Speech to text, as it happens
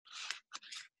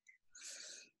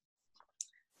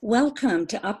Welcome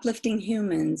to Uplifting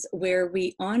Humans, where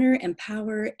we honor,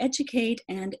 empower, educate,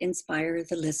 and inspire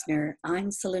the listener.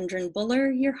 I'm Cylindrin Buller,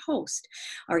 your host.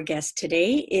 Our guest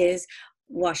today is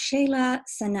Washela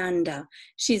Sananda.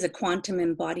 She's a quantum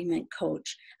embodiment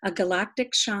coach, a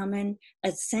galactic shaman,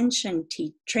 ascension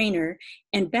trainer,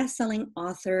 and best-selling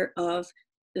author of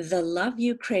the Love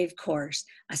You Crave course,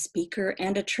 a speaker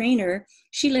and a trainer.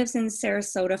 She lives in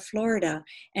Sarasota, Florida,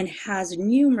 and has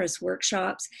numerous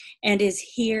workshops and is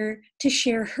here to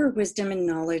share her wisdom and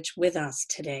knowledge with us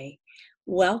today.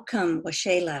 Welcome,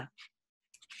 Washela.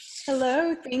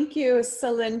 Hello, thank you,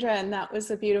 Cylindrin. That was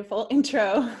a beautiful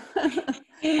intro.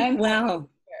 Wow.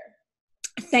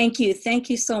 Thank you. Thank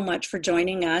you so much for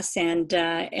joining us. And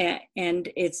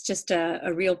it's just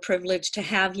a real privilege to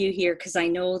have you here, because I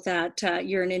know that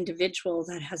you're an individual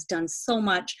that has done so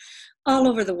much all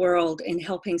over the world in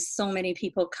helping so many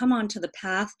people come onto the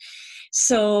path.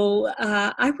 So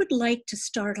I would like to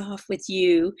start off with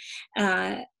you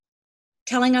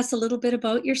telling us a little bit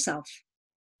about yourself.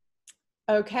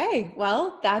 Okay,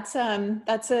 well, that's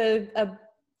a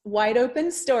wide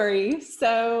open story.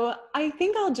 So I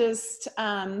think I'll just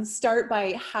start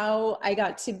by how I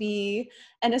got to be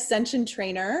an ascension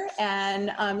trainer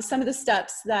and some of the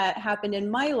steps that happened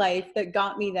in my life that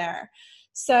got me there.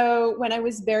 So when I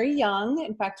was very young,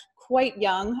 in fact, quite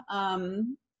young,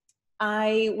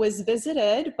 I was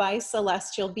visited by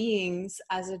celestial beings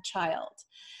as a child.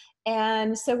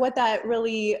 And so what that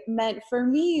really meant for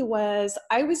me was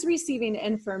I was receiving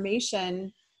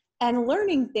information and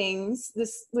learning things.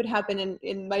 This would happen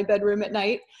in my bedroom at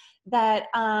night, that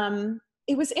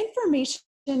it was information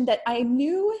that I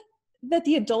knew that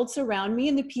the adults around me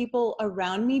and the people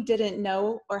around me didn't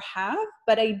know or have,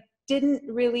 but I didn't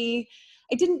really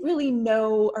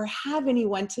know or have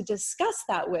anyone to discuss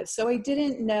that with. So I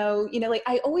didn't know, like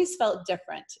I always felt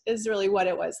different is really what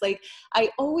it was. Like I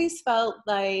always felt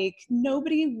like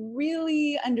nobody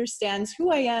really understands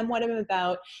who I am, what I'm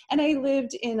about. And I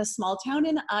lived in a small town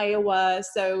in Iowa,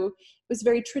 so it was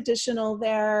very traditional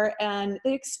there. And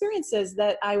the experiences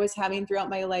that I was having throughout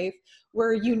my life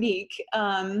were unique.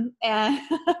 And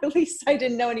at least I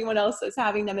didn't know anyone else was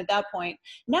having them at that point.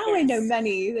 Now yes. I know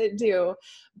many that do.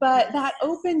 But yes. That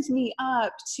opened me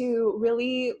up to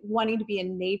really wanting to be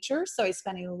in nature. So I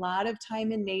spent a lot of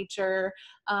time in nature.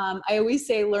 I always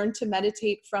say learn to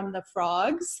meditate from the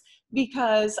frogs,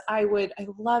 because I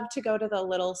love to go to the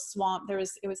little swamp.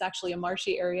 It was actually a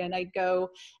marshy area, and I'd go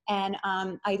and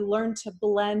I learned to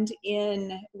blend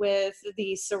in with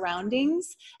the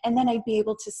surroundings, and then I'd be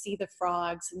able to see the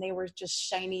frogs, and they were just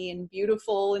shiny and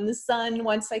beautiful in the sun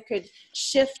once I could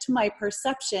shift my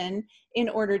perception in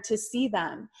order to see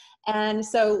them. And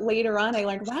so later on I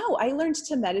learned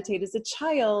to meditate as a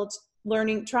child,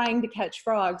 trying to catch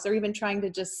frogs, or even trying to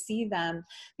just see them,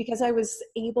 because I was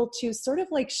able to sort of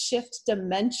like shift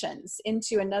dimensions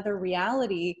into another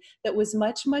reality that was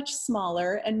much, much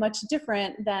smaller and much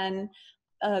different than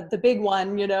the big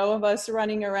one, of us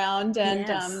running around and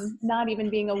yes. Not even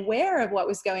being aware of what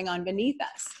was going on beneath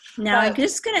us. Now, I'm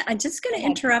just gonna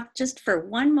interrupt just for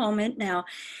one moment now.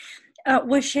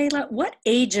 Washela, what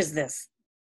age is this?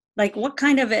 Like, what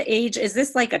kind of an age? Is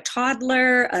this like a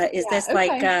toddler? Is this okay.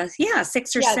 like,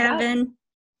 6 or 7?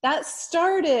 That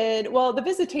started, the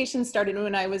visitation started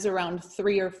when I was around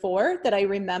 3 or 4 that I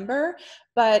remember.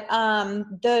 But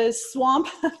the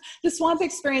swamp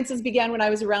experiences began when I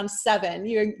was around 7.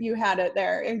 You had it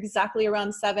there, exactly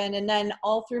around 7. And then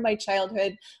all through my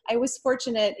childhood, I was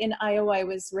fortunate in Iowa. I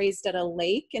was raised at a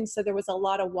lake, and so there was a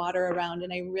lot of water around,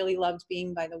 and I really loved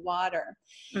being by the water.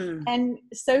 And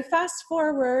so fast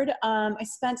forward, I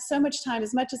spent so much time,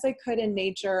 as much as I could, in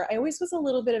nature. I always was a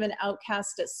little bit of an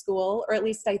outcast at school, or at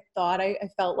least I thought I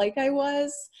felt like I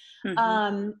was.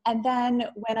 Mm-hmm. And then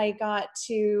when I got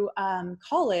to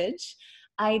college,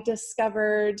 I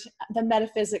discovered the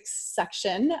metaphysics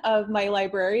section of my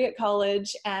library at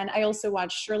college, and I also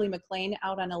watched Shirley MacLaine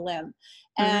Out on a Limb.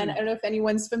 And I don't know if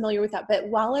anyone's familiar with that, but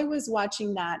while I was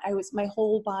watching that, my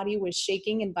whole body was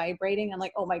shaking and vibrating. I'm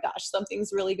like, oh my gosh,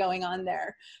 something's really going on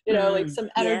there, like some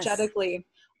energetically. Yes.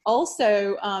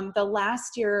 Also, the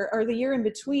last year, or the year in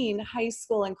between high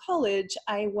school and college,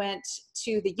 I went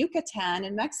to the Yucatan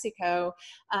in Mexico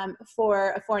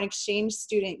for a foreign exchange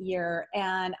student year.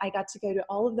 And I got to go to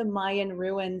all of the Mayan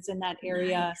ruins in that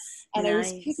area. Nice. And I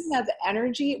was picking up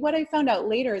energy. What I found out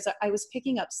later is I was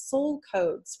picking up soul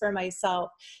codes for myself.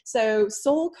 So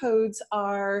soul codes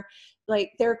are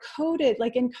they're coded,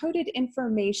 like encoded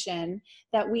information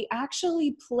that we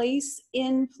actually place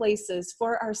in places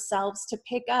for ourselves to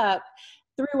pick up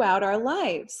throughout our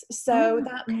lives. So Oh,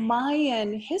 that okay.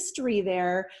 Mayan history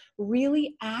there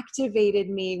really activated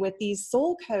me with these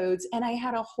soul codes. And I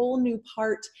had a whole new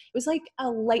part. It was like a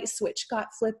light switch got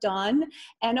flipped on,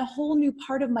 and a whole new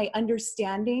part of my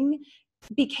understanding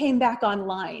became back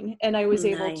online, and I was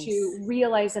able Nice. to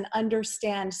realize and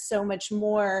understand so much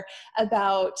more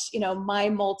about, my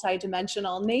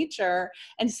multidimensional nature.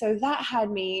 And so that had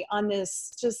me on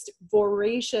this just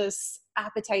voracious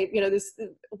appetite, this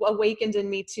awakened in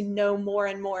me to know more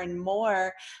and more and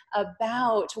more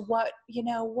about what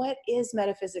is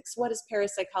metaphysics, what is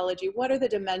parapsychology, what are the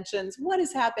dimensions, what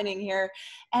is happening here.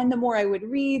 And the more I would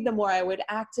read, the more I would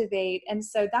activate. And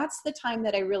so that's the time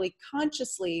that I really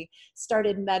consciously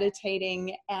started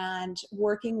meditating and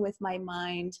working with my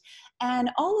mind. And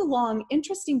all along,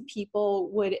 interesting people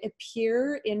would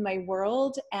appear in my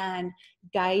world and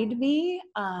guide me.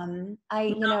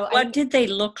 What did they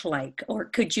look like? Or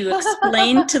could you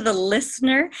explain to the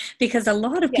listener? Because a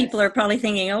lot of people Yes. are probably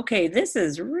thinking, okay, this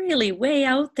is really way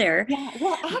out there. Yeah,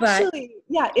 well, But actually,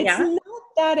 yeah, it's yeah, not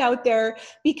that out there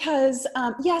because,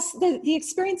 yes, the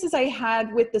experiences I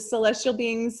had with the celestial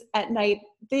beings at night,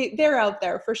 they're out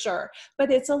there for sure.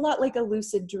 But it's a lot like a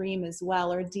lucid dream as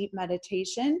well, or deep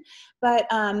meditation. But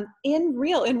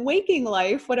in waking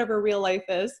life, whatever real life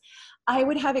is, I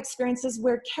would have experiences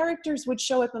where characters would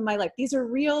show up in my life. These are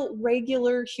real,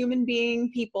 regular human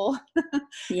being people that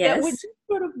would yes, just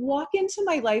sort of walk into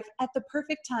my life at the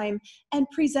perfect time and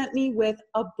present me with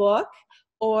a book,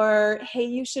 or hey,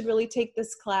 you should really take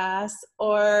this class,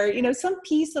 or some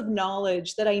piece of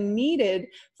knowledge that I needed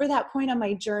for that point on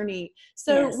my journey.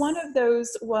 So one yes. of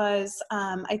those was,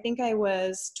 I think I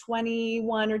was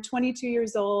 21 or 22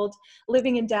 years old,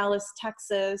 living in Dallas,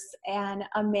 Texas, and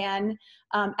a man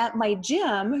at my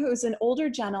gym, who's an older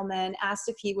gentleman, asked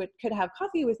if he could have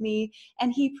coffee with me,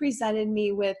 and he presented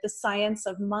me with The Science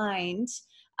of Mind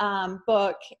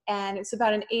book, and it's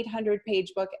about an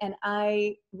 800-page book, and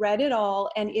I read it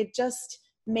all, and it just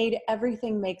made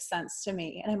everything make sense to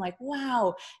me. And I'm like,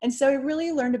 wow. And so I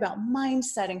really learned about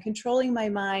mindset and controlling my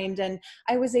mind, and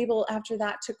I was able after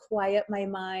that to quiet my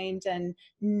mind and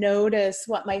notice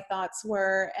what my thoughts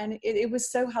were, and it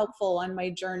was so helpful on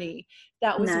my journey.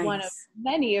 That was one of Nice.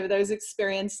 many of those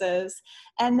experiences.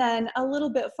 And then a little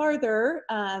bit farther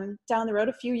down the road,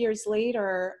 a few years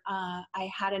later, I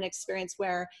had an experience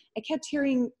where I kept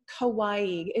hearing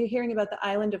Kauai, hearing about the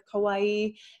island of Kauai.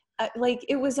 Like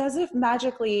it was as if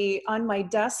magically on my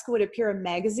desk would appear a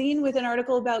magazine with an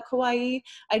article about Kauai.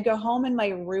 I'd go home and my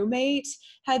roommate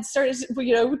had started,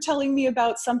 telling me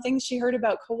about something she heard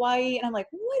about Kauai. And I'm like,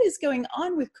 what is going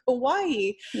on with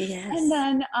Kauai? Yes. And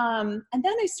then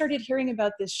I started hearing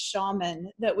about this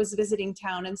shaman that was visiting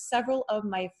town, and several of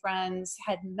my friends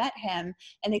had met him,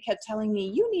 and they kept telling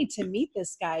me, you need to meet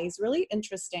this guy. He's really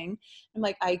interesting. I'm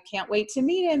like, I can't wait to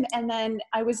meet him. And then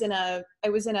I was in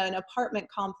an apartment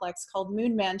complex called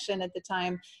Moon Mansion at the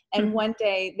time. And Mhm. one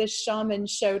day this shaman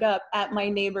showed up at my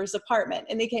neighbor's apartment,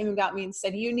 and they came and got me and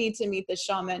said, you need to meet the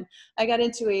shaman. I got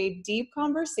into a deep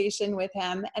conversation with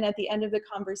him. And at the end of the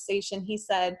conversation, he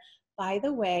said, by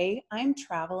the way, I'm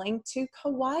traveling to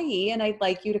Kauai and I'd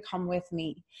like you to come with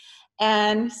me.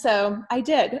 And so I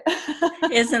did.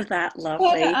 Isn't that And,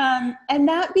 lovely?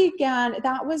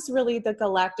 that was really the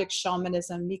galactic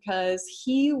shamanism, because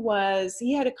he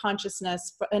had a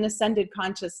consciousness, an ascended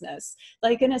consciousness,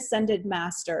 like an ascended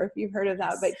master, if you've heard of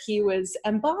that, but Yes. he was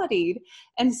embodied.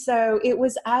 And so it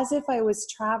was as if I was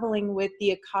traveling with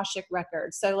the Akashic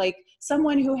record. So like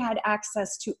someone who had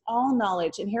access to all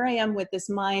knowledge. And here I am with this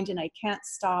mind, and I can't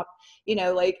stop,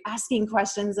 like asking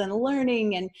questions and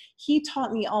learning. And he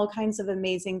taught me all kinds of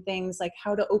amazing things, like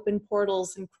how to open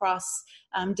portals and cross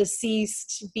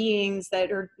deceased beings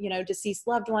that are, deceased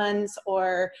loved ones,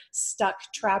 or stuck,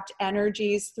 trapped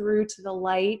energies through to the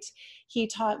light. He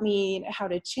taught me how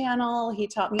to channel. He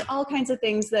taught me all kinds of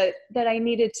things that I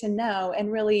needed to know,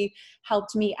 and really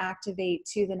helped me activate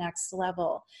to the next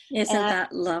level. Isn't And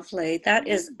that lovely? That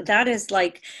is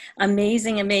like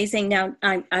amazing, amazing. Now,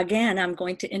 I'm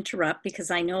going to interrupt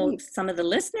because I know some of the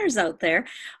listeners out there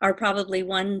are probably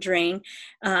wondering,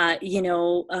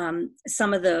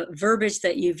 some of the verbiage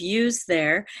that you've used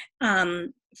there.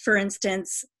 For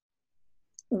instance,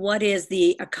 what is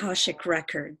the Akashic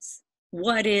Records?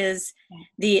 What is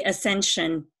the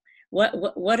Ascension?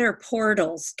 What are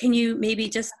portals? Can you maybe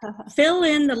just fill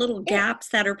in the little yeah. gaps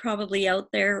that are probably out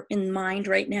there in mind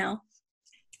right now?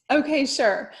 Okay,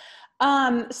 sure.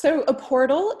 So a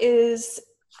portal is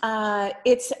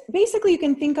It's basically, you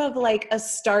can think of like a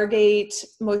Stargate.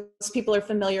 Most people are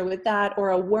familiar with that,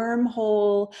 or a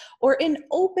wormhole, or an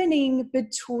opening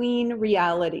between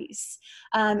realities,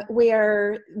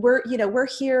 where we're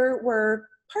here, we're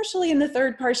partially in the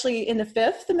third, partially in the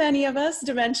fifth, many of us,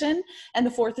 dimension, and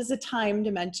the fourth is a time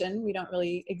dimension. We don't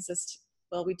really exist.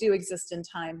 Well, we do exist in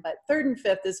time, but third and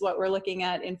fifth is what we're looking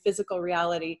at in physical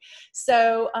reality.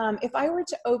 So if I were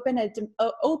to open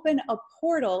a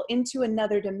portal into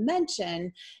another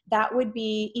dimension, that would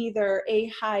be either a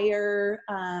higher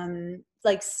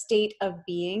like state of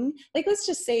being. Like, let's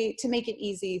just say, to make it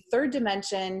easy, third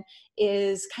dimension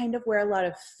is kind of where a lot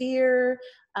of fear,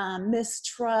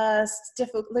 mistrust,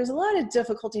 there's a lot of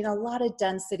difficulty and a lot of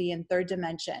density in third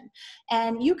dimension.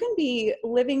 And you can be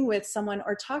living with someone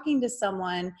or talking to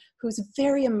someone who's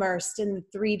very immersed in the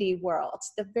 3D world,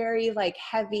 the very like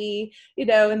heavy,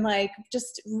 and like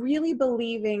just really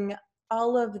believing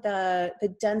all of the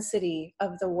density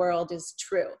of the world is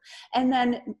true. And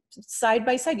then side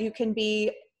by side, you can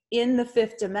be in the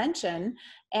fifth dimension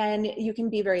and you can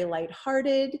be very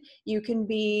lighthearted. You can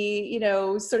be,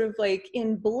 sort of like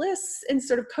in bliss and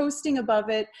sort of coasting above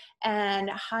it and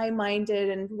high-minded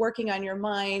and working on your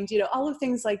mind, all of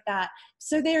things like that.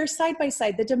 So they're side by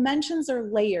side. The dimensions are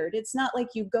layered. It's not like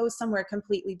you go somewhere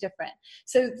completely different.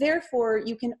 So therefore,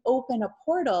 you can open a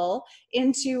portal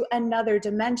into another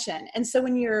dimension. And so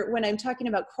when I'm talking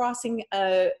about crossing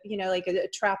a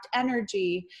trapped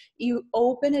energy, you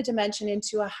open a dimension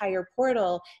into a higher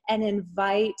portal and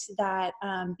invite that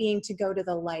being to go to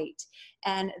the light.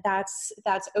 And that's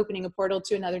opening a portal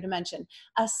to another dimension.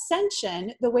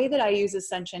 Ascension, the way that I use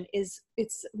ascension is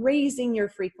it's raising your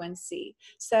frequency.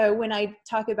 So when I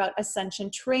talk about ascension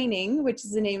training, which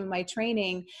is the name of my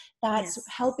training, that's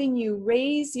helping you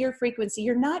raise your frequency.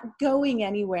 You're not going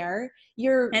anywhere.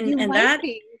 Yeah,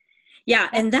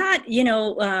 and that,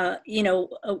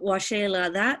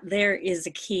 Washela, that there is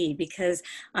a key, because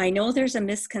I know there's a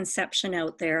misconception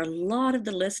out there. A lot of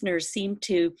the listeners seem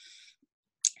to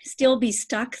still be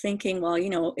stuck thinking,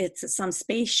 well, it's some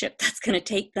spaceship that's going to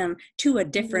take them to a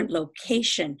different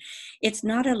location. It's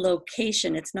not a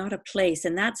location. It's not a place.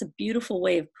 And that's a beautiful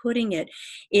way of putting it.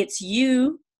 It's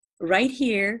you right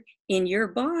here in your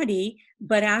body,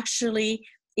 but actually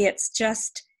it's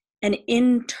just an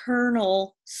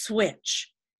internal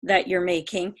switch that you're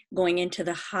making going into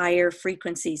the higher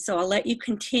frequency. So I'll let you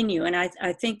continue. And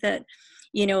I think that,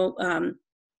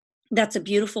 that's a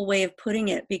beautiful way of putting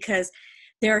it, because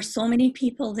there are so many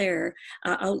people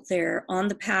out there on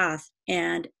the path,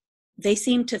 and they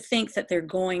seem to think that they're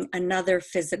going another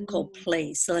physical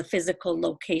place, a physical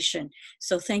location.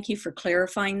 So thank you for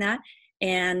clarifying that.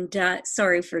 And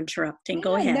sorry for interrupting.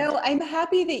 Go ahead. No, I'm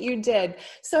happy that you did.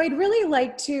 So I'd really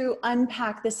like to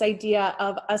unpack this idea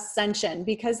of ascension,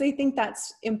 because I think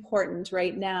that's important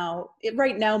right now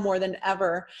more than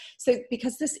ever. So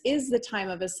because this is the time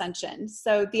of ascension.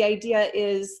 So the idea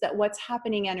is that what's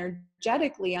happening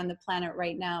energetically on the planet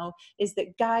right now is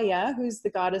that Gaia, who's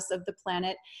the goddess of the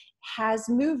planet, has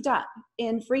moved up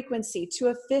in frequency to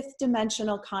a fifth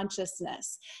dimensional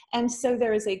consciousness. And so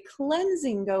there is a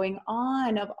cleansing going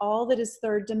on of all that is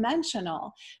third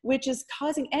dimensional, which is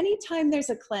causing, anytime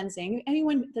there's a cleansing,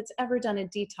 anyone that's ever done a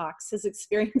detox has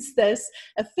experienced this,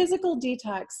 a physical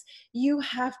detox, you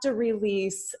have to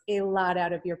release a lot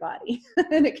out of your body.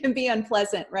 And it can be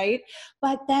unpleasant, right?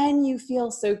 But then you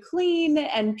feel so clean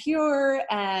and pure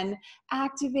and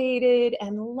activated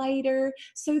and lighter.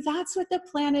 So that's what the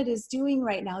planet is doing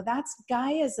right now. That's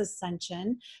Gaia's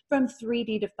ascension from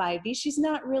 3D to 5D. She's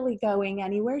not really going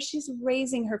anywhere. She's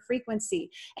raising her frequency.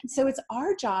 And so it's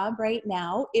our job right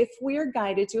now, if we're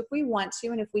guided to, if we want to,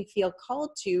 and if we feel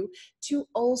called to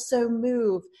also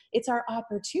move. It's our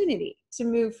opportunity to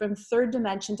move from third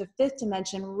dimension to fifth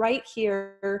dimension right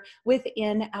here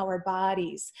within our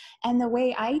bodies. And the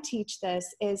way I teach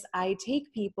this is I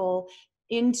take people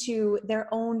into their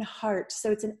own heart.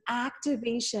 So it's an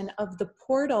activation of the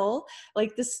portal,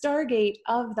 like the Stargate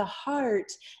of the heart.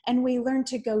 And we learn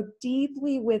to go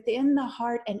deeply within the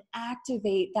heart and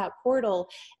activate that portal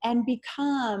and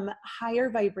become higher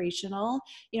vibrational,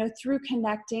 through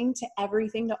connecting to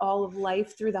everything, to all of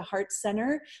life through the heart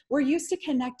center. We're used to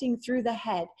connecting through the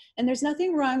head. And there's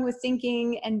nothing wrong with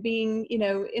thinking and being,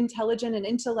 intelligent and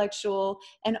intellectual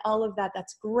and all of that.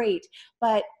 That's great.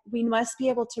 But we must be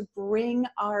able to bring bring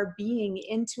our being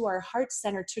into our heart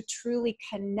center to truly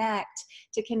connect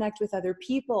with other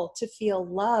people, to feel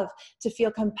love, to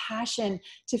feel compassion,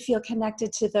 to feel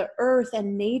connected to the earth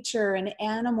and nature and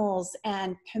animals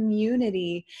and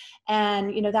community.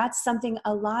 And, that's something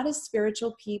a lot of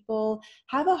spiritual people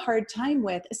have a hard time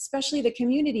with, especially the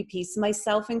community piece,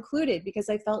 myself included, because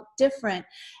I felt different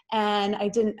and I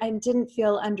didn't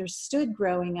feel understood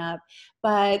growing up.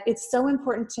 But it's so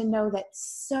important to know that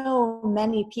so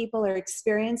many people are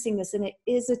experiencing this, and it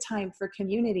is a time for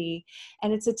community.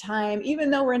 And it's a time,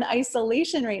 even though we're in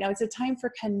isolation right now, it's a time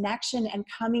for connection and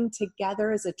coming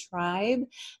together as a tribe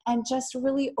and just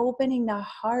really opening the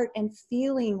heart and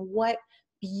feeling what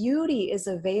beauty is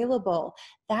available.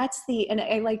 And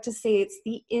I like to say it's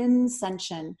the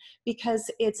ascension, because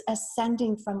it's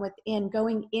ascending from within,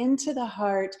 going into the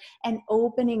heart and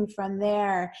opening from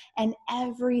there. And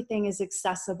everything is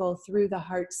accessible through the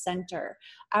heart center.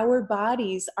 Our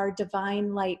bodies are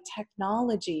divine light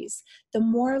technologies. The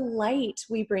more light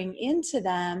we bring into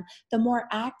them, the more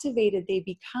activated they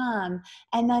become.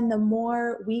 And then the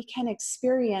more we can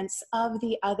experience of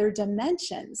the other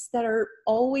dimensions that are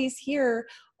always here,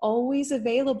 always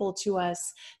available to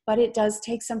us. But it does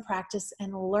take some practice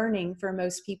and learning for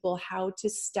most people how to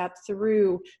step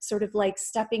through, sort of like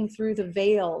stepping through the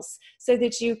veils, so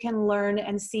that you can learn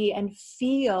and see and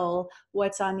feel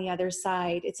what's on the other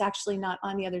side. It's actually not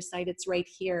on the other side, it's right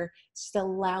here. It's just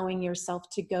allowing yourself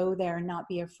to go there and not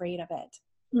be afraid of it.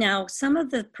 Now, some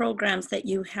of the programs that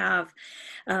you have,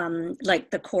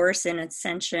 like the course in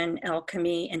Ascension,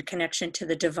 Alchemy, and Connection to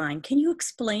the Divine, can you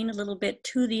explain a little bit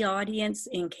to the audience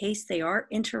in case they are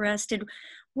interested?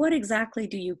 What exactly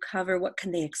do you cover? What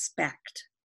can they expect?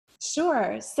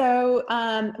 Sure. So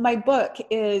my book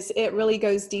it really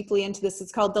goes deeply into this.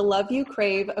 It's called The Love You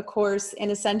Crave, A Course in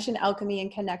Ascension, Alchemy,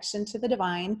 and Connection to the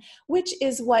Divine, which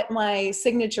is what my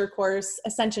signature course,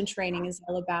 Ascension Training, is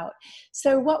all about.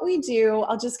 So what we do,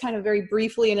 I'll just kind of very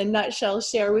briefly in a nutshell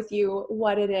share with you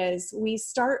what it is. We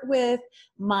start with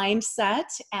mindset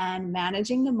and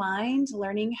managing the mind,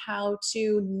 learning how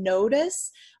to notice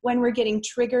when we're getting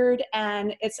triggered.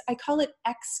 And I call it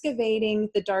excavating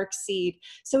the dark seed.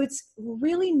 So it's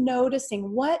really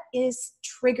noticing what is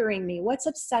triggering me, what's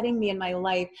upsetting me in my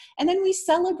life. And then we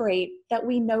celebrate that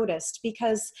we noticed,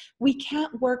 because we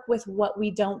can't work with what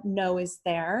we don't know is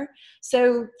there.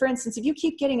 So for instance, if you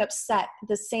keep getting upset,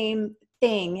 the same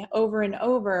thing over and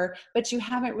over, but you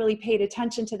haven't really paid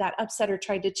attention to that upset or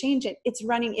tried to change it,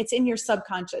 it's in your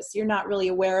subconscious. You're not really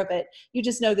aware of it. You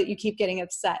just know that you keep getting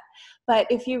upset. But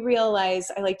if you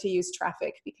realize, I like to use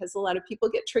traffic because a lot of people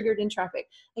get triggered in traffic.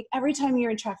 Like every time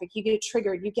you're in traffic, you get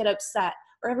triggered, you get upset.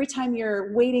 Or every time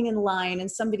you're waiting in line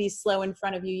and somebody's slow in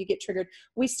front of you, you get triggered.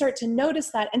 We start to notice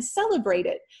that and celebrate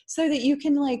it, so that you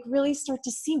can really start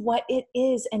to see what it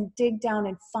is and dig down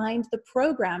and find the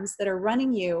programs that are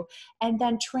running you, and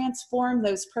then transform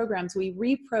those programs. We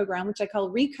reprogram, which I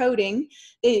call recoding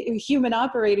the human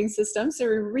operating system. So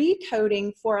we're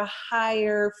recoding for a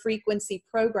higher frequency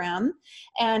program.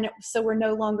 And so we're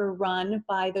no longer run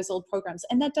by those old programs.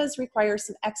 And that does require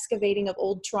some excavating of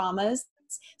old traumas.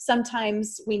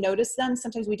 Sometimes we notice them,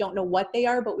 sometimes we don't know what they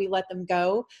are, but we let them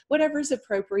go. Whatever's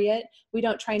appropriate. We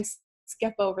don't try and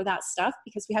skip over that stuff,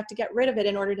 because we have to get rid of it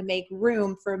in order to make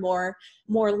room for more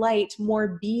light,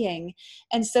 more being.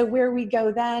 And so where we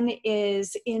go then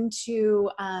is into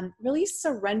really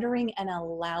surrendering and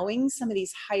allowing some of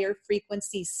these higher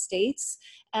frequency states.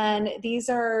 And these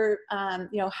are,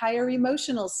 higher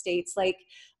emotional states like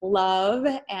love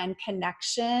and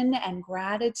connection and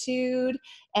gratitude.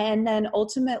 And then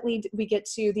ultimately we get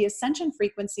to the ascension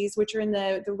frequencies, which are in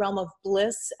the realm of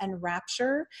bliss and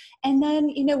rapture. And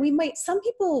then, some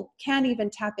people can't even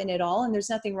tap in at all, and there's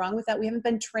nothing wrong with that. We haven't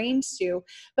been trained to,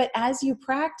 but as you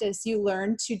practice, you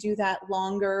learn to do that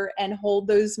longer and hold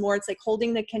those more. It's like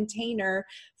holding the container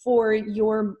for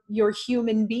your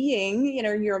human being,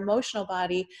 your emotional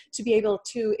body, to be able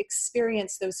to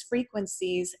experience those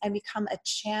frequencies and become a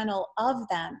channel of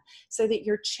them, so that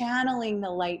you're channeling the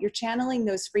light, you're channeling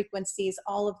those frequencies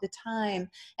all of the time,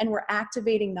 and we're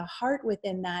activating the heart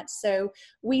within that. So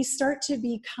we start to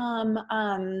become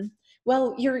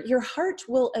your heart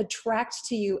will attract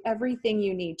to you everything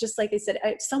you need. Just like I said,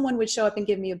 someone would show up and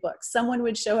give me a book. Someone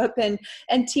would show up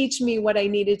and teach me what I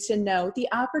needed to know. The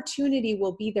opportunity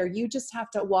will be there. You just have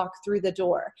to walk through the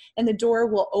door, and the door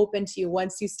will open to you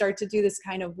once you start to do this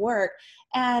kind of work.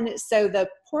 And so the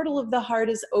portal of the heart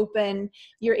is open.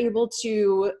 You're able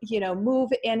to, move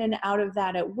in and out of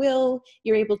that at will.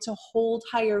 You're able to hold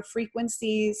higher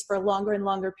frequencies for longer and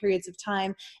longer periods of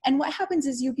time. And what happens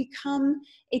is you become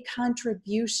a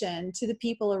contribution to the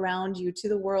people around you, to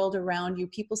the world around you.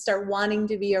 People start wanting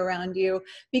to be around you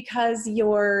because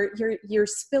you're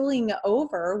spilling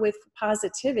over with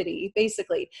positivity,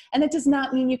 basically. And it does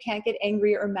not mean you can't get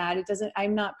angry or mad. It doesn't.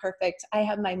 I'm not perfect. I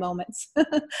have my moments.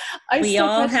 We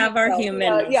all have our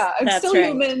humanness. Yeah, I'm That's still right.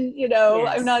 human. Yes,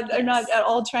 I'm not at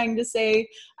all trying to say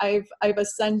I've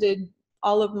ascended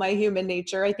all of my human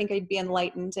nature. I think I'd be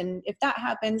enlightened. And if that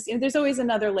happens, there's always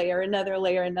another layer, another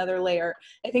layer, another layer.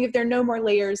 I think if there are no more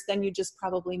layers, then you just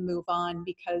probably move on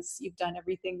because you've done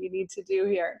everything you need to do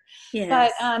here.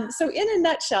 Yes. But so in a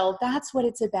nutshell, that's what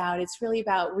it's about. It's really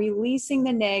about releasing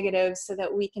the negative so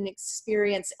that we can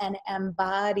experience and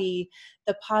embody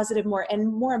the positive more,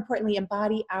 and more importantly,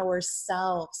 embody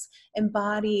ourselves,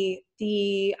 embody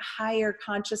the higher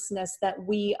consciousness that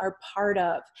we are part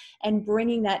of, and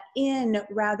bringing that in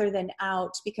rather than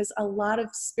out, because a lot of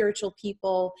spiritual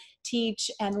people teach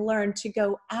and learn to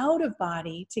go out of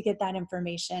body to get that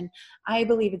information. I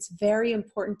believe it's very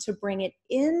important to bring it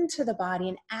into the body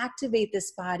and activate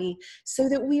this body so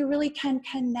that we really can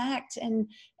connect and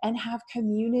have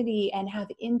community and have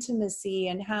intimacy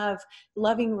and have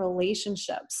loving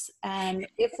relationships. And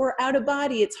if we're out of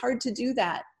body, it's hard to do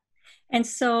that. And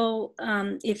so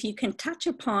if you can touch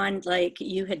upon, like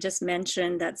you had just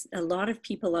mentioned, that a lot of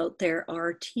people out there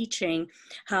are teaching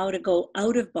how to go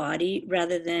out of body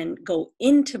rather than go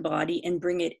into body and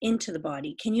bring it into the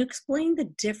body. Can you explain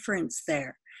the difference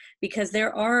there? Because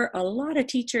there are a lot of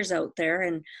teachers out there,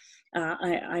 and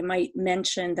I might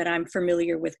mention that I'm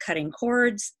familiar with cutting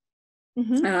cords.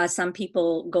 Mm-hmm. Some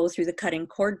people go through the cutting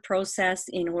cord process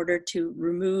in order to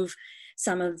remove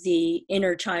some of the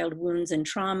inner child wounds and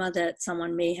trauma that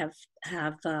someone may have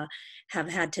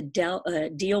had to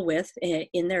deal with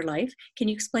in their life. Can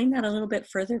you explain that a little bit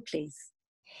further, please?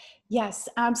 Yes,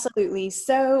 absolutely.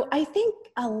 So I think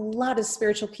a lot of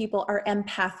spiritual people are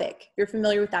empathic. You're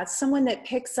familiar with that. Someone that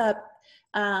picks up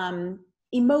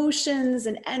emotions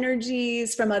and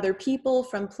energies from other people,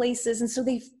 from places. And so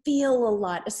they feel a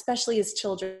lot, especially as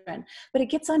children, but it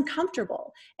gets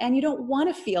uncomfortable and you don't want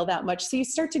to feel that much. So you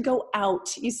start to go out,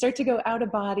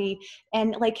 of body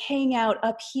and like hang out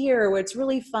up here where it's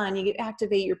really fun. You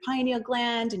activate your pineal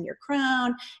gland and your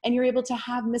crown, and you're able to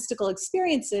have mystical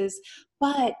experiences,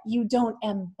 but you don't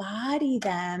embody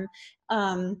them.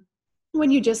 When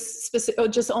you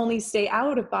just only stay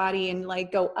out of body and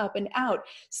like go up and out.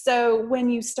 So when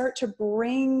you start to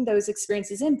bring those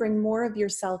experiences in, bring more of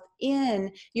yourself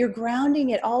in, you're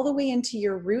grounding it all the way into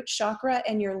your root chakra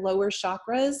and your lower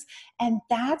chakras. And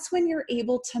that's when you're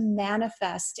able to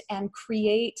manifest and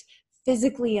create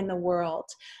physically in the world.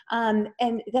 And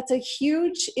that's a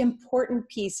huge, important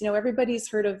piece. Everybody's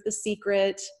heard of The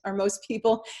Secret, or most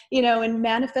people, in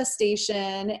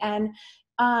manifestation. And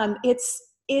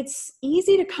it's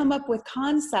easy to come up with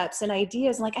concepts and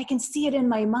ideas, like I can see it in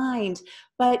my mind,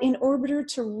 but in order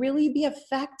to really be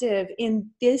effective in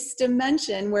this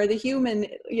dimension where the human,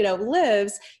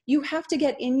 lives, you have to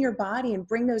get in your body and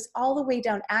bring those all the way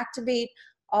down, activate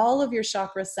all of your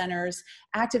chakra centers,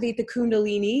 activate the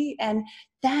Kundalini, and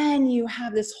then you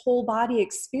have this whole body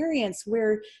experience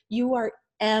where you are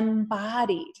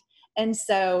embodied. And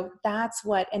so that's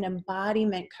what an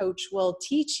embodiment coach will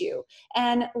teach you.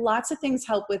 And lots of things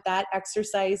help with that: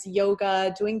 exercise,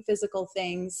 yoga, doing physical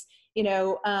things,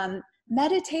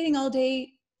 meditating all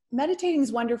day. Meditating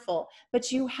is wonderful,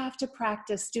 but you have to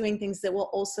practice doing things that will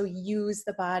also use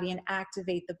the body and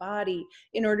activate the body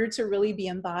in order to really be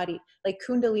embodied. Like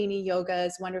Kundalini yoga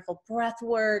is wonderful. Breath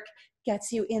work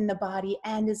gets you in the body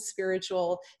and is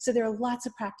spiritual. So there are lots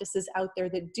of practices out there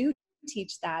that do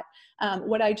teach that.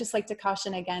 What I just like to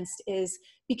caution against is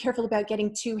be careful about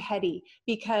getting too heady,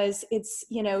 because it's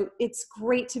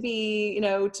great to be,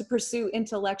 to pursue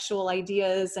intellectual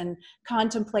ideas and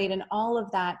contemplate and all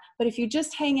of that. But if you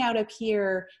just hang out up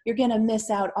here, you're going to miss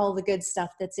out all the good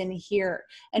stuff that's in here.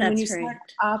 And when you start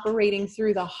operating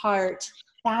through the heart,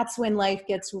 that's when life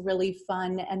gets really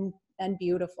fun and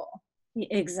beautiful.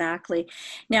 Exactly.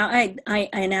 Now,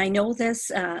 I know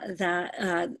this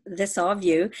this of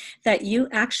you, that you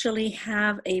actually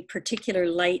have a particular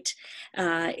light.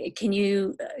 Can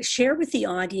you share with the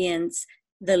audience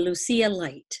the Lucia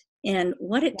light and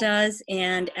what it does?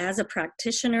 And as a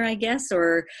practitioner, I guess,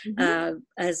 or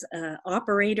as an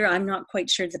operator, I'm not quite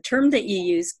sure the term that you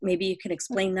use. Maybe you can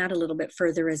explain that a little bit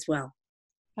further as well.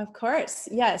 Of course,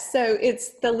 yes. So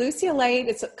it's the Lucia light.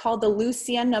 It's called the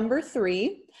Lucia number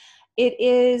 3. It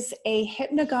is a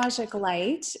hypnagogic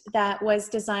light that was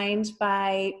designed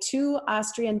by two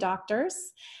Austrian doctors.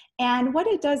 And what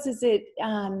it does is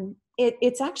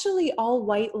it's actually all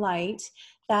white light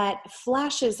that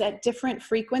flashes at different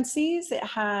frequencies. It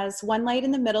has one light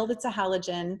in the middle that's a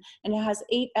halogen, and it has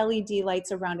 8 LED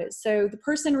lights around it. So the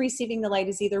person receiving the light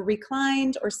is either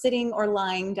reclined or sitting or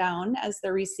lying down as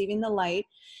they're receiving the light.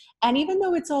 And even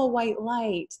though it's all white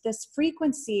light, this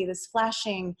frequency, this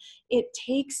flashing, it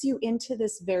takes you into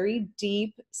this very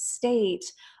deep state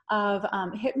of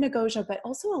hypnagogia, but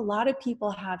also a lot of people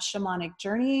have shamanic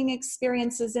journeying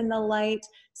experiences in the light.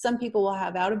 Some people will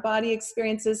have out-of-body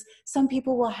experiences. Some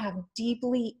people will have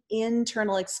deeply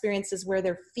internal experiences where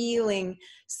they're feeling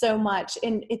so much.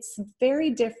 And it's very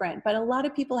different, but a lot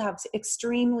of people have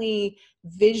extremely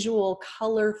visual,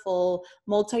 colorful,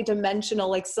 multidimensional,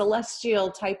 like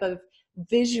celestial type of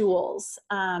visuals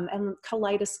and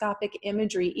kaleidoscopic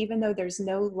imagery, even though there's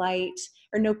no light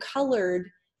or no colored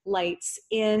lights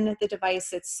in the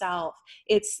device itself.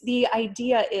 The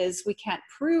idea is, we can't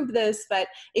prove this, but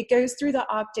it goes through the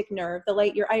optic nerve. The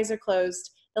light, your eyes are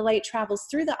closed, the light travels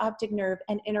through the optic nerve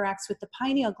and interacts with the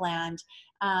pineal gland.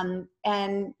 And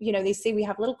they say we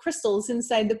have little crystals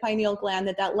inside the pineal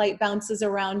gland that light bounces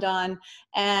around on,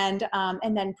 and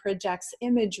then projects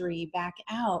imagery back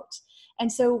out.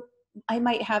 And so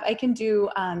I can do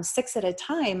 6 at a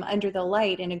time under the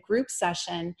light in a group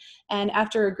session. And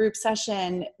after a group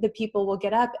session, the people will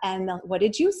get up and what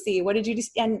did you see? What did you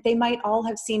see? And they might all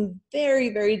have seen very,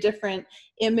 very different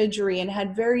imagery and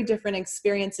had very different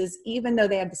experiences, even though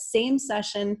they had the same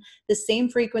session, the same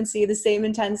frequency, the same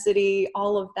intensity,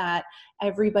 all of that.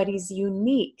 Everybody's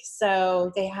unique.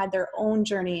 So they had their own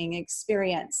journeying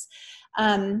experience.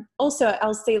 Also,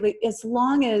 I'll say, as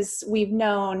long as we've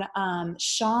known,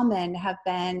 shaman have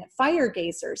been fire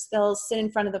gazers. They'll sit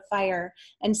in front of the fire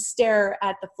and stare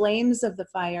at the flames of the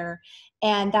fire,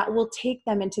 and that will take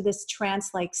them into this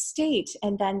trance-like state,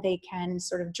 and then they can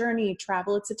sort of journey,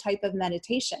 travel. It's a type of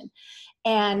meditation.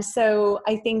 And so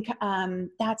I think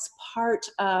that's part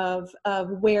of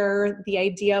where the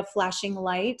idea of flashing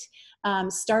light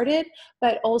started,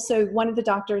 but also one of the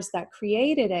doctors that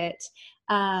created it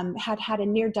had a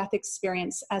near-death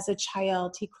experience as a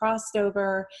child. He crossed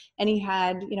over and he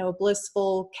had, a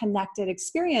blissful, connected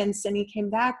experience. And he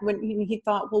came back when he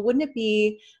thought, well, wouldn't it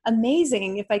be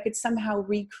amazing if I could somehow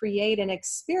recreate an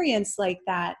experience like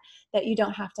that you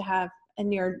don't have to have a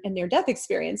near-death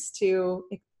experience to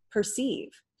perceive.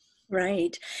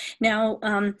 Right. Now,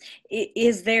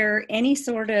 is there any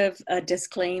sort of a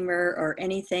disclaimer or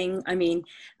anything? I mean,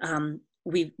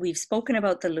 we've spoken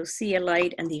about the Lucia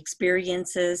light and the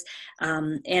experiences,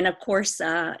 and of course,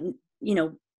 I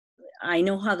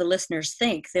know how the listeners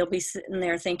think. They'll be sitting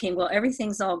there thinking, well,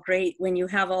 everything's all great when you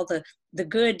have all the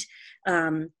good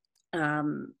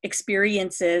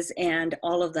experiences and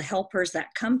all of the helpers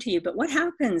that come to you. But what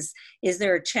happens? Is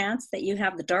there a chance that you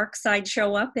have the dark side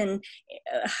show up? And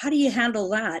how do you handle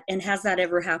that? And has that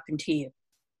ever happened to you?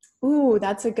 Ooh,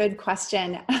 that's a good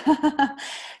question.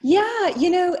 Yeah,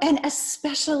 and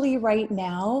especially right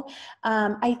now,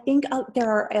 I think there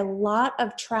are a lot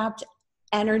of trapped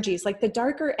energies, like the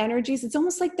darker energies. It's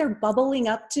almost like they're bubbling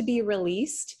up to be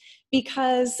released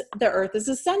because the earth is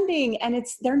ascending and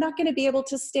they're not going to be able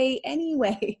to stay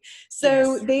anyway.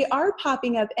 So yes, they are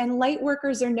popping up, and light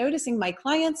workers are noticing. My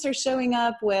clients are showing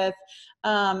up with,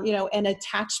 an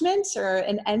attachment or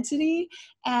an entity.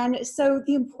 And so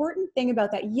the important thing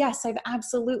about that, yes, I've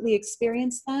absolutely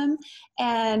experienced them.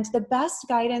 And the best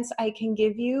guidance I can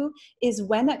give you is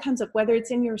when that comes up, whether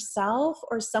it's in yourself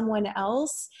or someone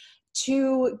else,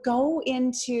 to go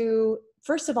into,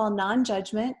 first of all,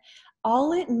 non-judgment.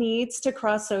 All it needs to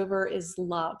cross over is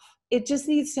love. It just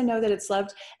needs to know that it's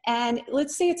loved. And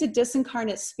let's say it's a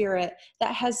disincarnate spirit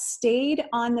that has stayed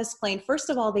on this plane. First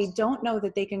of all, they don't know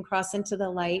that they can cross into the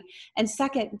light. And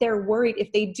second, they're worried.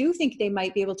 If they do think they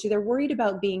might be able to, they're worried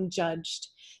about being judged.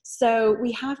 So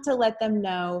we have to let them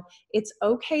know it's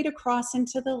okay to cross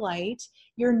into the light.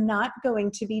 You're not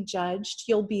going to be judged.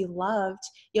 You'll be loved.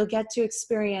 You'll get to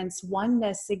experience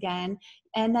oneness again.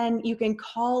 And then you can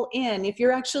call in if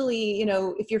you're actually,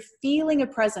 if you're feeling a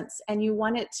presence and you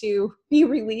want it to be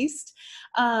released,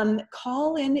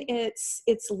 call in its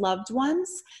loved ones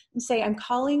and say, I'm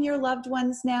calling your loved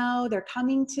ones now. They're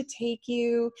coming to take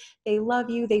you. They love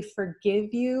you. They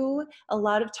forgive you. A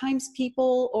lot of times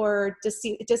people or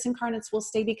disincarnates will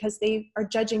stay because they are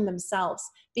judging themselves,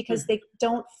 because they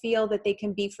don't feel that they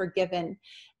can be forgiven.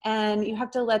 And you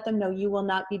have to let them know you will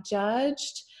not be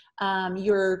judged.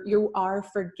 You are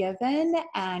forgiven,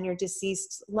 and your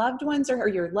deceased loved ones or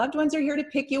your loved ones are here to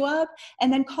pick you up.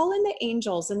 And then call in the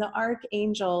angels and the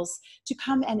archangels to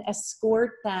come and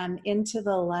escort them into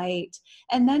the light.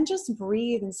 And then just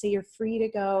breathe and say you're free to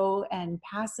go and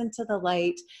pass into the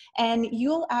light. And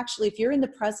you'll actually, if you're in the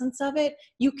presence of it,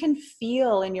 you can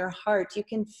feel in your heart, you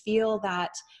can feel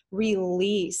that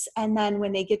release. And then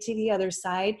when they get to the other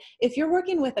side, if you're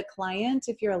working with a client,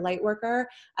 if you're a light worker,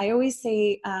 I always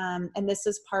say, and this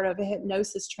is part of a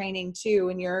hypnosis training too,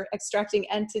 when you're extracting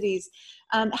entities,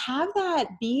 have that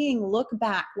being look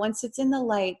back once it's in the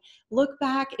light, look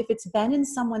back if it's been in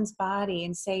someone's body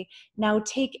and say, now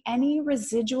take any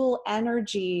residual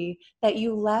energy that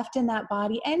you left in that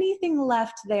body, anything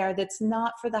left there that's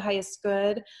not for the highest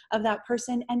good of that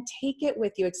person, and take it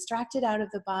with you, extract it out of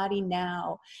the body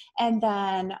now. And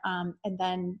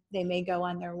then they may go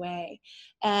on their way.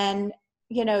 And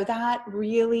that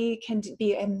really can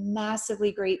be a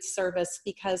massively great service,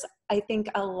 because I think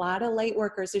a lot of light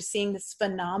workers are seeing this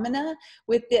phenomena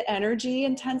with the energy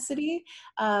intensity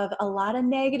of a lot of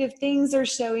negative things are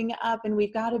showing up, and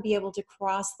we've got to be able to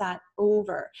cross that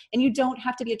over. And you don't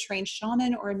have to be a trained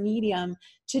shaman or a medium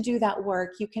to do that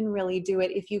work. You can really do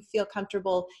it if you feel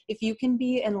comfortable. If you can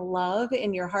be in love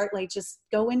in your heart, like just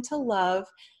go into love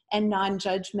and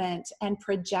non-judgment and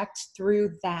project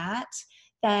through that,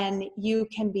 then you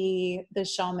can be the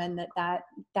shaman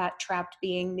that trapped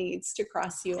being needs to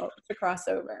cross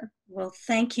over. Well,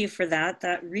 thank you for that.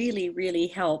 That really, really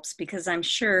helps, because I'm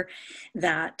sure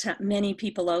that many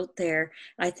people out there,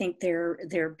 I think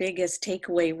their biggest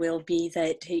takeaway will be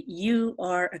that you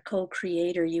are a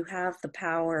co-creator. You have the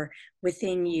power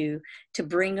within you to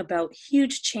bring about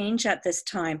huge change at this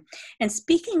time. And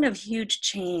speaking of huge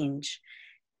change,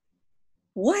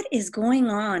 what is going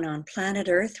on planet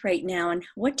Earth right now, and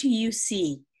what do you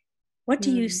see? What do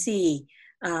you see,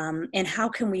 and how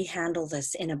can we handle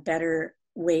this in a better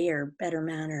way or better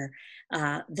manner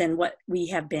than what we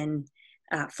have been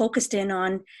focused in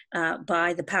on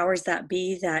by the powers that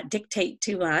be that dictate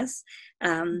to us?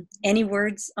 Any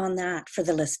words on that for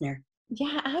the listener?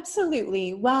 Yeah,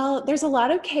 absolutely. Well, there's a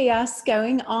lot of chaos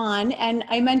going on. And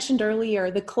I mentioned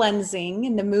earlier the cleansing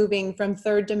and the moving from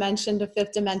third dimension to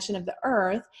fifth dimension of the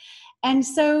earth. And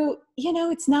so,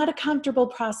 it's not a comfortable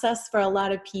process for a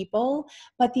lot of people,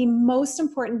 but the most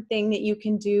important thing that you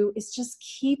can do is just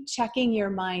keep checking your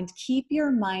mind, keep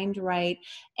your mind right.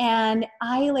 And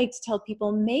I like to tell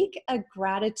people, make a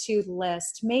gratitude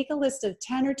list, make a list of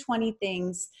 10 or 20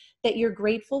 things that you're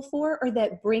grateful for or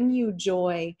that bring you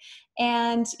joy.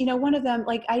 And, one of them,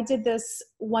 like I did this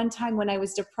one time when I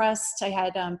was depressed. I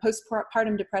had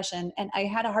postpartum depression, and I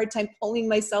had a hard time pulling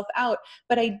myself out,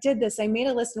 but I did this. I made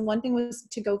a list, and one thing was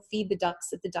to go feed the ducks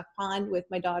at the duck pond with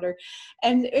my daughter.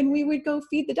 And we would go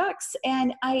feed the ducks.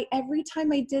 And every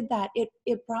time I did that,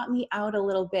 it brought me out a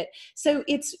little bit. So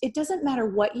it doesn't matter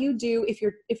what you do.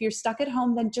 If you're stuck at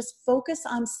home, then just focus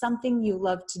on something you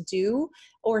love to do,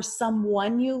 or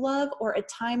someone you love, or a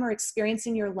time or experience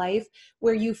in your life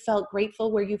where you felt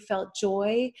grateful, where you felt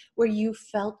joy, where you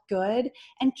felt good,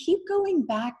 and keep going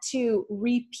back to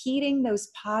repeating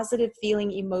those positive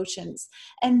feeling emotions.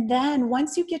 And then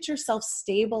once you get yourself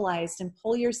stabilized and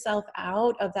pull yourself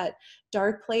out of that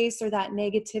dark place or that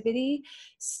negativity,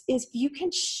 if you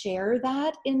can share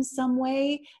that in some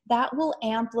way, that will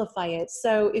amplify it.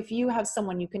 So if you have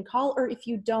someone you can call, or if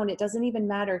you don't, it doesn't even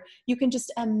matter. You can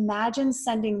just imagine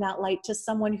sending that light to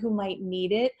someone who might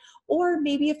need it. Or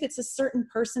maybe if it's a certain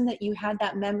person that you had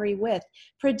that memory with,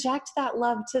 project that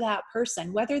love to that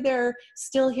person. Whether they're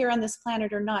still here on this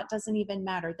planet or not, doesn't even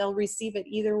matter. They'll receive it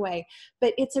either way.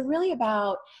 But it's really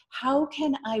about, how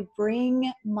can I bring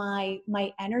my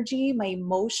energy, my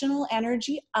emotional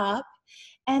energy up,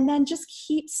 and then just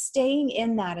keep staying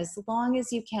in that as long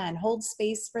as you can. Hold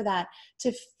space for that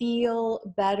to feel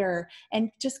better, and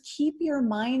just keep your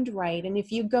mind right. And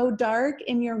if you go dark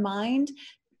in your mind,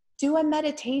 do a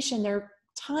meditation. There are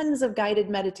tons of guided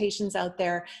meditations out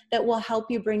there that will help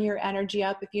you bring your energy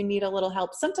up if you need a little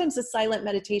help. Sometimes a silent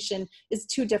meditation is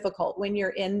too difficult when you're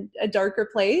in a darker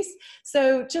place.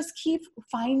 So just keep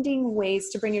finding ways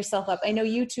to bring yourself up. I know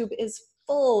YouTube is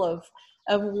full of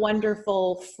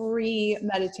wonderful free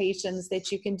meditations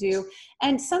that you can do.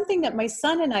 And something that my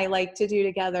son and I like to do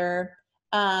together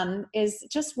is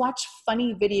just watch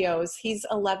funny videos. He's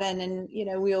 11, and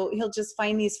he'll just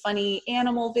find these funny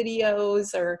animal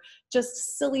videos or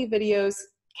just silly videos.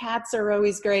 Cats are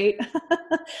always great.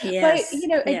 Yes,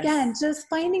 But again, just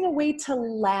finding a way to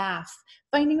laugh,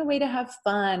 finding a way to have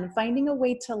fun, finding a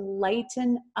way to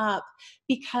lighten up,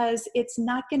 because it's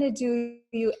not going to do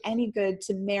you any good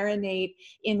to marinate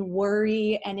in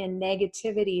worry and in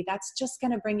negativity. That's just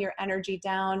going to bring your energy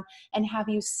down and have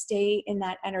you stay in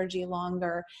that energy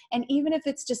longer. And even if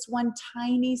it's just one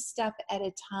tiny step at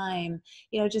a time,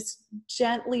 just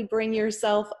gently bring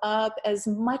yourself up as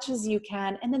much as you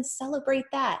can, and then celebrate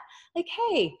that. Like,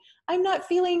 hey, I'm not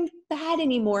feeling bad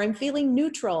anymore. I'm feeling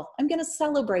neutral. I'm going to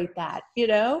celebrate that,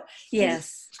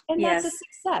 Yes. And that's a Yes.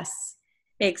 success.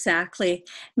 Exactly.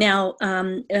 Now,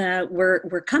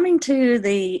 we're coming to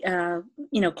the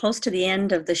close to the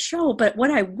end of the show. But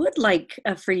what I would like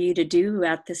for you to do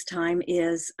at this time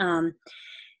is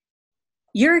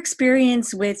your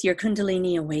experience with your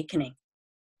Kundalini awakening.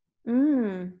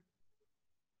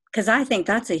 Because I think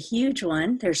that's a huge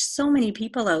one. There's so many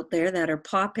people out there that are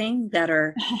popping, that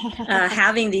are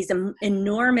having these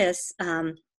enormous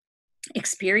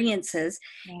experiences.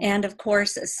 Yeah. And of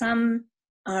course, some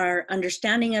are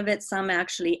understanding of it, some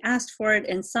actually asked for it,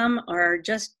 and some are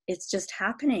it's just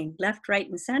happening left, right,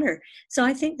 and center. So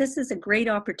I think this is a great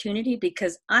opportunity,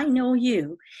 because I know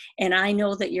you, and I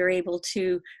know that you're able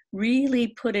to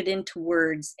really put it into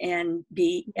words and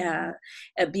be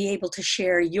able to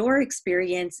share your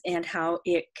experience and how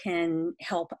it can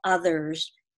help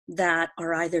others that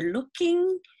are either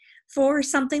looking for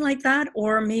something like that,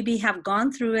 or maybe have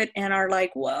gone through it and are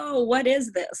like, whoa, what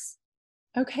is this?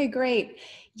 Okay, great.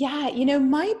 Yeah,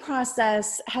 my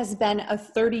process has been a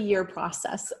 30-year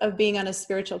process of being on a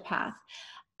spiritual path.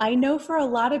 I know for a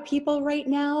lot of people right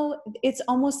now, it's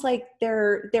almost like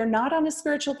they're not on a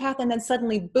spiritual path, and then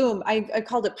suddenly, boom, I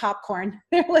called it popcorn.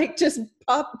 They're like just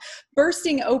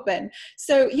bursting open.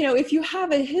 So, if you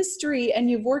have a history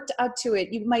and you've worked up to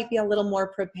it, you might be a little more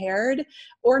prepared,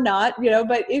 or not,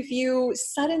 but if you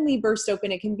suddenly burst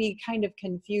open, it can be kind of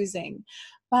confusing.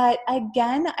 But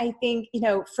again, I think,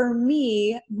 for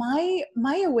me,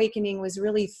 my awakening was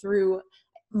really through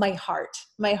my heart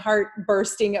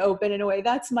bursting open in a way.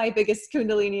 That's my biggest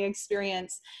Kundalini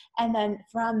experience. And then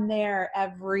from there,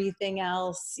 everything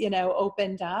else,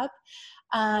 opened up.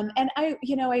 And I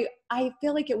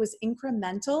feel like it was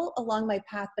incremental along my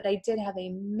path, but I did have a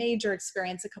major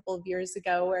experience a couple of years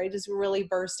ago where I just really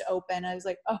burst open. I was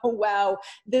like, oh, wow,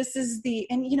 this is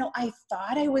and I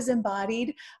thought I was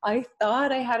embodied. I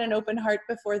thought I had an open heart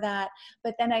before that,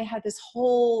 but then I had this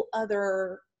whole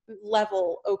other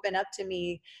level open up to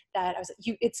me that I was like,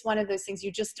 it's one of those things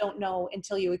you just don't know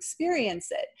until you experience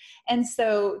it. And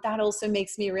so that also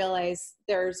makes me realize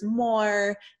there's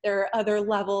more, there are other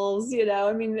levels,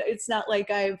 I mean, it's not like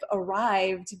I've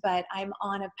arrived, but I'm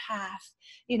on a path,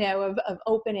 of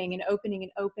opening and opening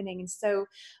and opening. And so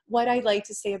what I like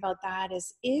to say about that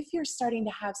is, if you're starting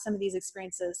to have some of these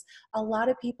experiences, a lot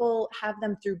of people have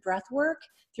them through breath work,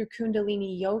 through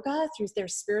Kundalini yoga, through their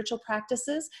spiritual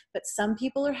practices, but some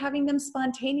people are having them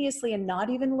spontaneously and not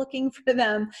even looking for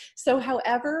them. So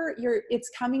however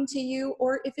it's coming to you,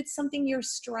 or if it's something you're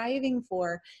striving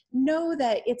for, know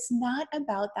that it's not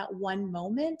about that one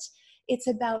moment. It's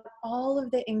about all of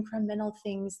the incremental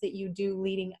things that you do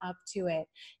leading up to it.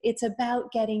 It's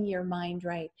about getting your mind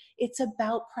right. It's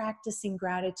about practicing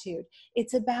gratitude.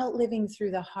 It's about living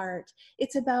through the heart.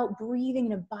 It's about breathing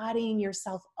and embodying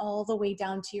yourself all the way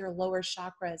down to your lower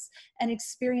chakras and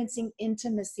experiencing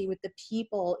intimacy with the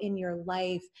people in your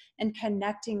life and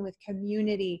connecting with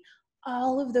community.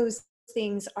 All of those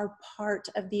things are part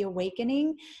of the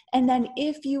awakening. And then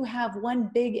if you have one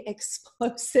big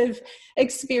explosive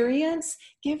experience,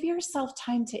 give yourself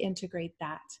time to integrate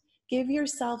that. Give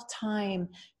yourself time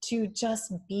to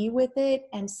just be with it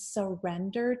and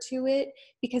surrender to it,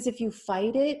 because if you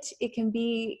fight it, it can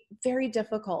be very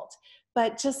difficult.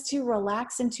 But just to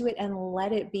relax into it and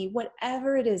let it be,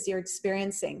 whatever it is you're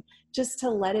experiencing, just to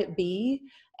let it be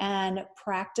and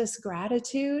practice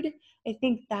gratitude. I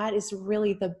think that is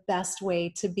really the best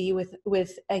way to be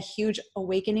with a huge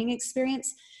awakening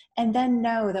experience. And then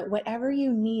know that whatever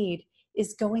you need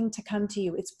is going to come to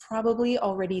you. It's probably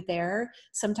already there.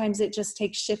 Sometimes it just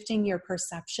takes shifting your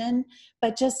perception,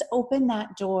 but just open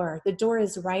that door. The door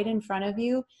is right in front of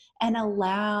you, and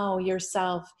allow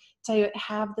yourself to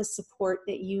have the support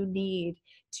that you need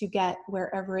to get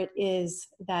wherever it is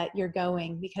that you're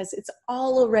going, because it's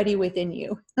all already within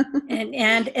you.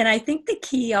 And I think the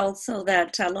key also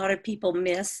that a lot of people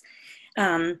miss,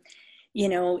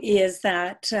 is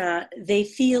that they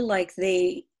feel like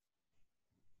they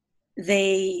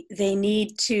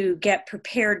need to get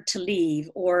prepared to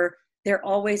leave, or they're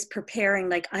always preparing,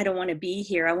 like, I don't want to be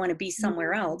here, I want to be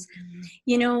somewhere else.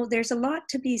 There's a lot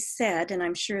to be said, and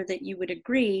I'm sure that you would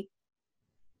agree,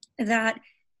 that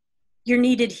you're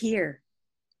needed here.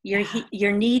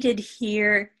 You're needed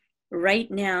here right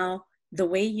now, the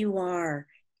way you are,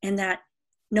 and that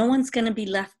no one's going to be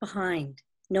left behind.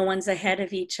 No one's ahead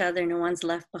of each other. No one's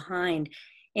left behind.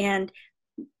 And,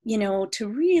 to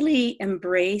really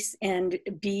embrace and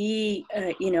be,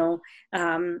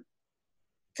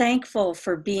 thankful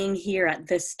for being here at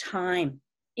this time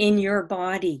in your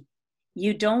body.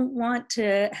 You don't want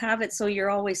to have it so you're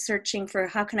always searching for,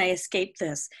 how can I escape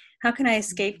this? How can I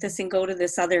escape this and go to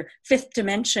this other fifth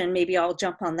dimension? Maybe I'll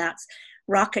jump on that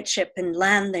rocket ship and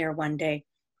land there one day.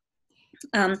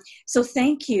 So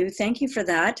thank you for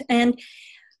that. And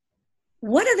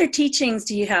what other teachings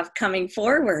do you have coming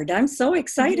forward? I'm so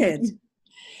excited.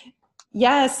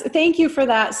 Yes, thank you for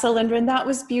that, Salindran. That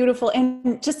was beautiful.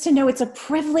 And just to know, it's a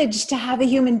privilege to have a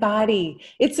human body.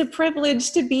 It's a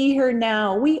privilege to be here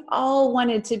now. We all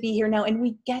wanted to be here now, and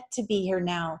we get to be here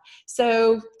now.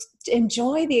 So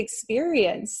enjoy the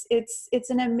experience. It's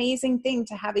an amazing thing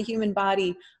to have a human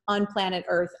body on planet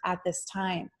Earth at this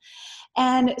time.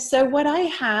 And so what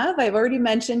I've already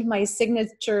mentioned, my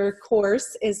signature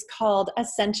course is called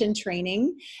Ascension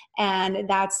Training. And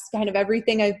that's kind of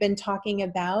everything I've been talking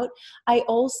about. I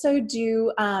also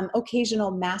do occasional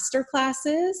master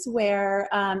classes where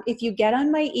if you get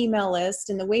on my email list,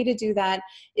 and the way to do that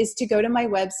is to go to my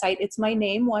website. It's my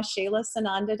name,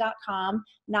 washailasananda.com.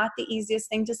 Not the easiest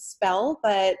thing to spell,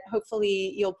 but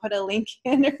hopefully you'll put a link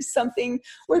in or something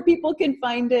where people can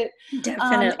find it.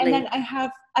 Definitely. And then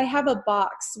I have a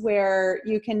box where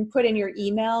you can put in your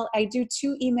email. I do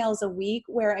 2 emails a week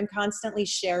where I'm constantly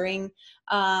sharing,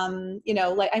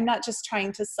 like I'm not just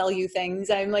trying to sell you things.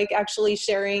 I'm like actually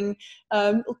sharing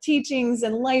teachings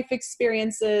and life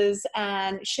experiences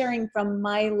and sharing from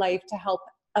my life to help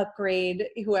upgrade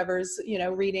whoever's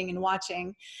reading and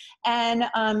watching. And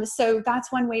so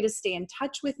that's one way to stay in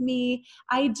touch with me.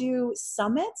 I do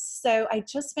summits. So I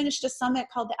just finished a summit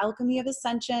called the Alchemy of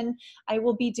Ascension. I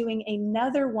will be doing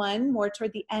another one more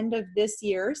toward the end of this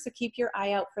year, so keep your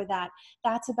eye out for that.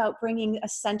 That's about bringing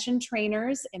ascension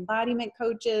trainers, embodiment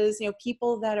coaches,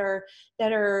 people that are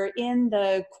in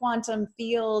the quantum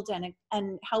field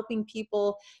and helping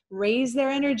people raise their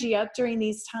energy up during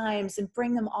these times and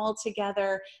bring them all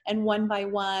together. And one by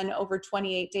one, over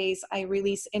 28 days, I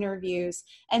release interviews.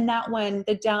 And that one,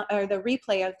 the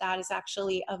replay of that is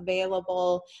actually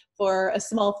available for a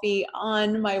small fee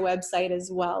on my website as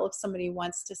well, if somebody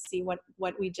wants to see what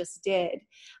we just did.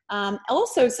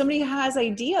 Also, if somebody has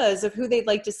ideas of who they'd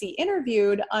like to see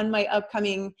interviewed on my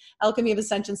upcoming Alchemy of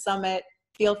Ascension Summit,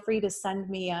 feel free to send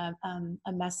me a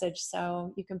message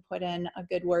so you can put in a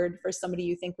good word for somebody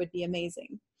you think would be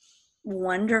amazing.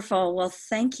 Wonderful. Well,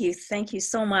 thank you. Thank you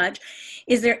so much.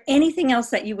 Is there anything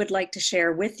else that you would like to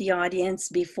share with the audience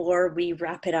before we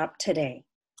wrap it up today?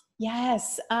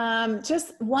 Yes.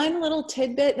 Just one little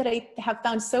tidbit that I have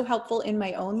found so helpful in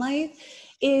my own life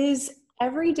is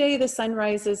every day the sun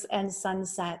rises and sun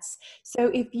sets.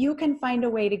 So if you can find a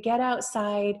way to get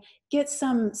outside, get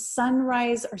some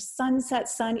sunrise or sunset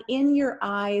sun in your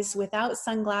eyes without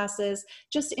sunglasses,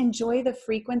 just enjoy the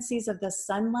frequencies of the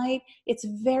sunlight. It's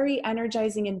very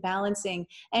energizing and balancing.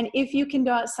 And if you can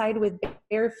go outside with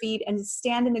bare feet and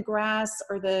stand in the grass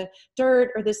or the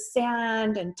dirt or the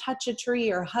sand and touch a tree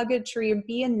or hug a tree or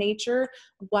be in nature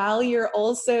while you're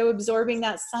also absorbing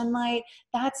that sunlight,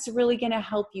 that's really going to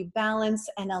help you balance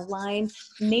and align.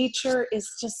 Nature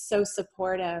is just so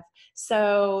supportive.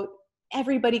 So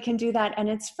everybody can do that, and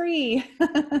it's free.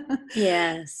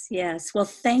 Yes. Well,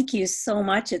 thank you so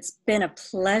much. It's been a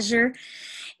pleasure.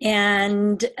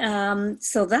 And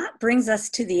so that brings us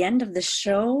to the end of the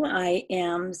show. I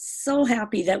am so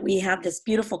happy that we had this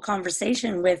beautiful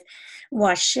conversation with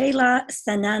Washaila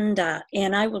Sananda,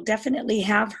 and I will definitely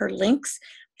have her links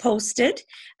posted.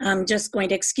 I'm just going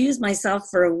to excuse myself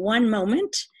for one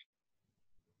moment.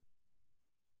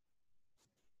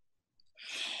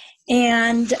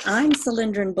 And I'm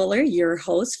Salindran Buller, your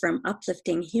host from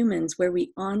Uplifting Humans, where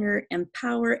we honor,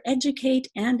 empower, educate,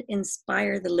 and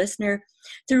inspire the listener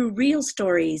through real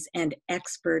stories and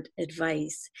expert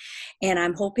advice. And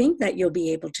I'm hoping that you'll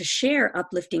be able to share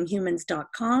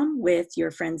upliftinghumans.com with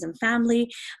your friends and family.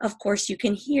 Of course, you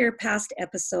can hear past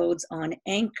episodes on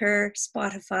Anchor,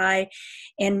 Spotify,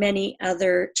 and many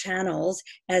other channels,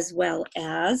 as well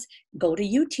as go to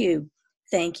YouTube.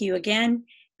 Thank you again.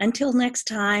 Until next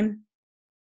time,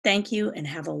 thank you and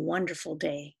have a wonderful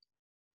day.